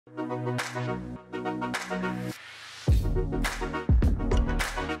I'm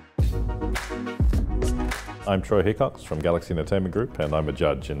Troy Hickox from Galaxy Entertainment Group, and I'm a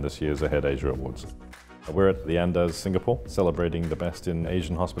judge in this year's Ahead Asia Awards. We're at the Andaz Singapore, celebrating the best in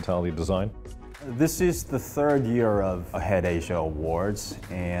Asian hospitality design. This is the third year of Ahead Asia Awards,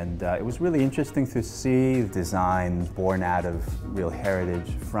 and it was really interesting to see design born out of real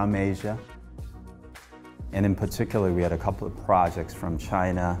heritage from Asia. And in particular, we had a couple of projects from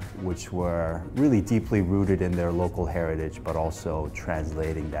China which were really deeply rooted in their local heritage, but also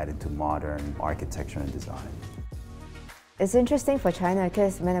translating that into modern architecture and design. It's interesting for China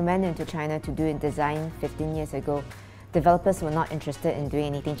because when I went into China to do design 15 years ago, developers were not interested in doing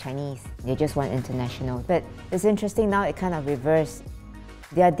anything Chinese. They just want international. But it's interesting now, it kind of reversed.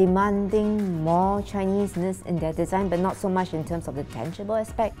 They are demanding more Chineseness in their design, but not so much in terms of the tangible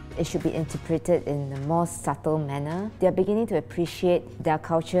aspect. It should be interpreted in a more subtle manner. They are beginning to appreciate their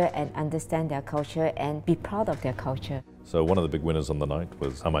culture and understand their culture and be proud of their culture. So one of the big winners on the night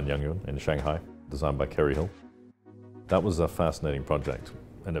was Amanyangyun in Shanghai, designed by Kerry Hill. That was a fascinating project,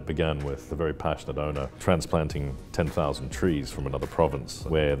 and it began with a very passionate owner transplanting 10,000 trees from another province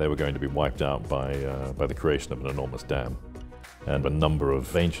where they were going to be wiped out by the creation of an enormous dam, and a number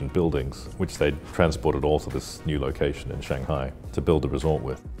of ancient buildings which they transported all to this new location in Shanghai to build a resort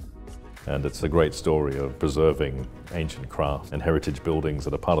with. And it's a great story of preserving ancient craft and heritage buildings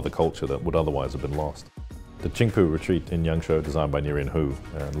that are part of the culture that would otherwise have been lost. The Qingpu retreat in Yangshuo, designed by Neri&Hu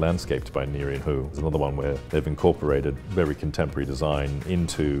and landscaped by Neri&Hu, is another one where they've incorporated very contemporary design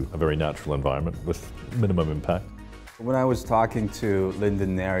into a very natural environment with minimum impact. When I was talking to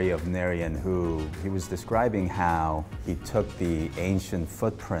Lyndon Neri of Neri&Hu, he was describing how he took the ancient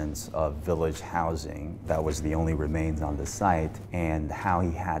footprints of village housing that was the only remains on the site, and how he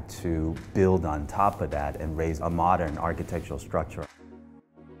had to build on top of that and raise a modern architectural structure.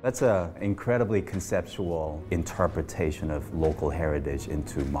 That's an incredibly conceptual interpretation of local heritage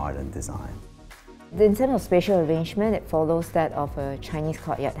into modern design. In terms of spatial arrangement, it follows that of a Chinese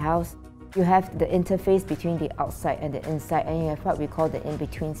courtyard house. You have the interface between the outside and the inside, and you have what we call the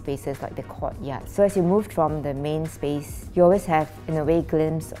in-between spaces like the courtyard. So as you move from the main space, you always have, in a way,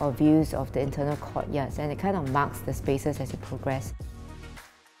 glimpse or views of the internal courtyards, and it kind of marks the spaces as you progress.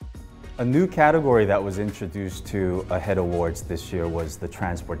 A new category that was introduced to Ahead Awards this year was the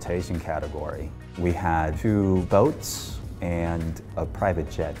transportation category. We had 2 boats and a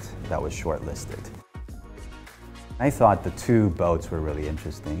private jet that was shortlisted. I thought the 2 boats were really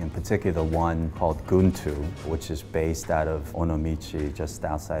interesting, in particular the one called Guntu, which is based out of Onomichi, just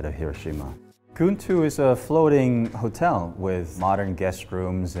outside of Hiroshima. Guntu is a floating hotel with modern guest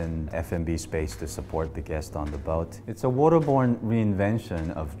rooms and F&B space to support the guest on the boat. It's a waterborne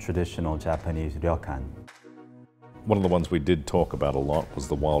reinvention of traditional Japanese ryokan. One of the ones we did talk about a lot was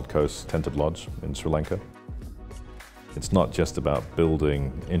the Wild Coast Tented Lodge in Sri Lanka. It's not just about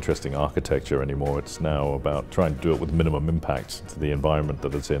building interesting architecture anymore, it's now about trying to do it with minimum impact to the environment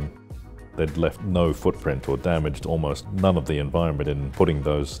that it's in. They'd left no footprint or damaged almost none of the environment in putting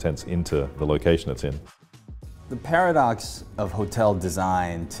those tents into the location it's in. The paradox of hotel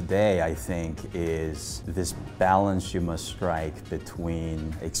design today, I think, is this balance you must strike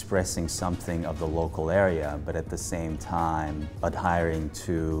between expressing something of the local area, but at the same time adhering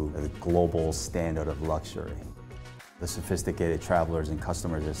to a global standard of luxury. The sophisticated travelers and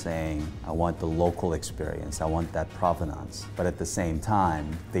customers are saying, I want the local experience, I want that provenance. But at the same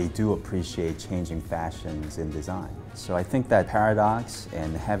time, they do appreciate changing fashions in design. So I think that paradox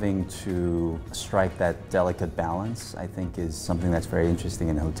and having to strike that delicate balance, I think, is something that's very interesting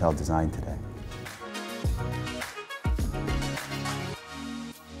in hotel design today.